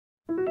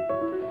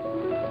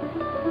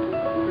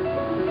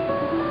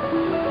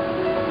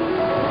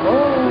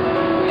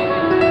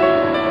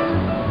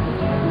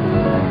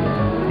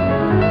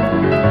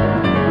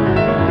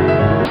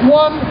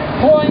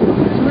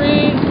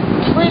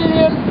$1.3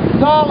 trillion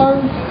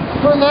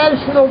for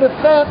national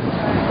defense,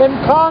 and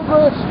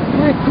Congress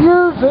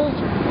refuses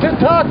to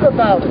talk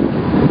about it.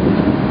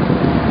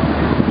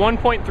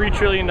 $1.3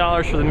 trillion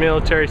for the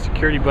military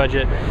security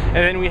budget, and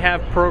then we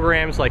have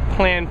programs like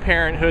Planned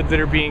Parenthood that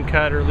are being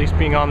cut, or at least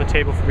being on the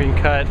table for being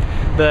cut,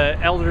 the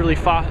elderly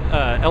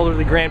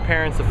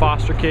grandparents, the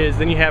foster kids.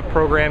 Then you have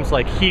programs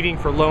like heating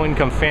for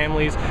low-income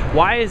families.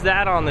 Why is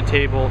that on the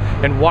table,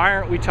 and why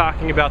aren't we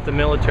talking about the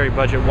military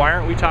budget? Why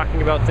aren't we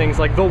talking about things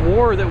like the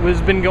war that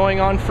has been going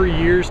on for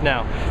years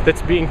now,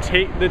 that's being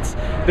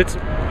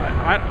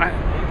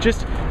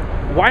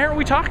why aren't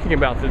we talking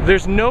about this?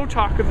 There's no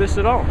talk of this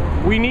at all.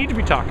 We need to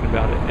be talking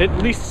about it.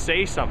 At least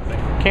say something.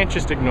 Can't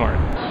just ignore it.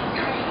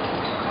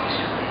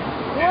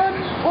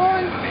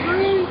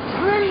 $1.3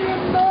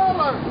 trillion.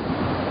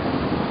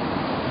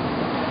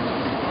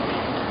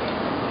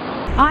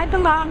 I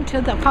belong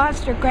to the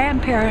foster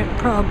grandparent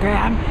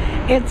program.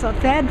 It's a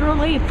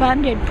federally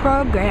funded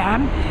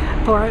program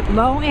for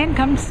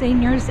low-income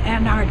seniors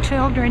and our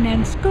children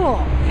in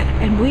school.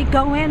 And we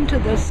go into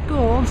the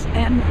schools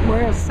and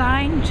we're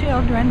assigned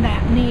children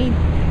that need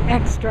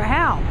extra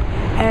help.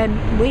 And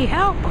we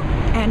help them.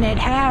 And it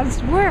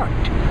has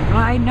worked.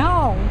 I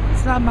know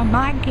some of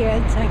my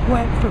kids have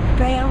went from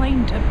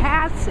failing to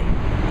passing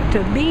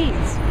to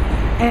B's.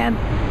 And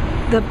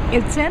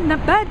it's in the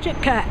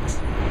budget cuts.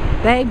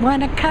 They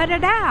want to cut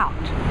it out.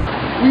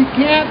 We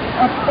can't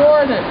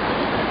afford it,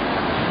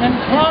 and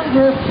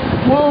Congress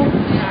won't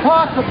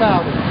talk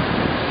about it.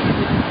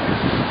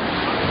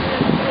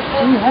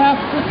 We have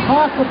to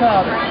talk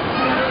about it.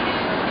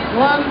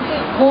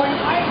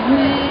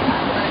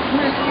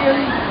 $1.3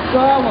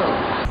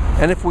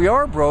 trillion. And if we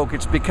are broke,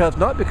 it's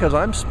not because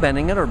I'm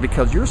spending it or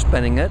because you're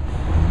spending it.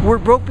 We're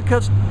broke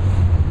because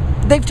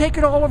they've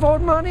taken all of our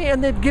money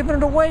and they've given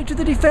it away to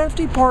the Defense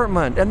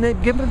Department, and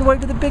they've given it away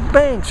to the big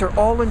banks. They're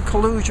all in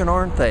collusion,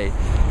 aren't they?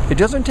 It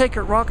doesn't take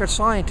a rocket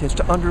scientist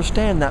to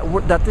understand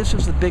that this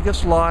is the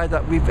biggest lie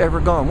that we've ever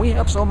gone. We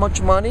have so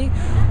much money,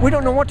 we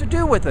don't know what to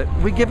do with it.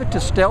 We give it to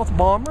stealth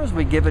bombers,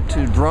 we give it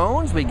to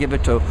drones, we give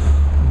it to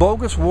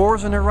bogus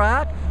wars in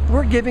Iraq.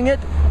 We're giving it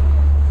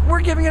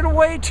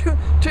away to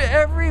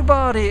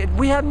everybody.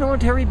 We have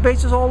military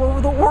bases all over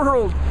the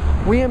world.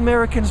 We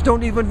Americans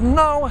don't even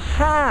know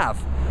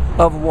half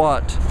of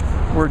what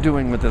we're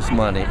doing with this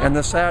money. And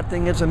the sad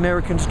thing is,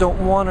 Americans don't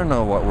want to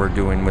know what we're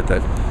doing with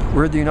it.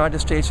 We're the United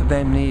States of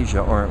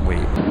amnesia, aren't we?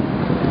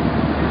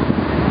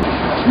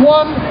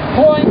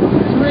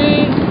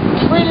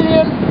 $1.3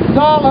 trillion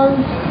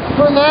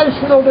for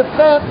national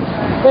defense,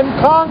 and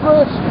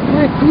Congress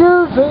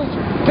refuses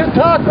to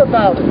talk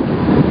about it.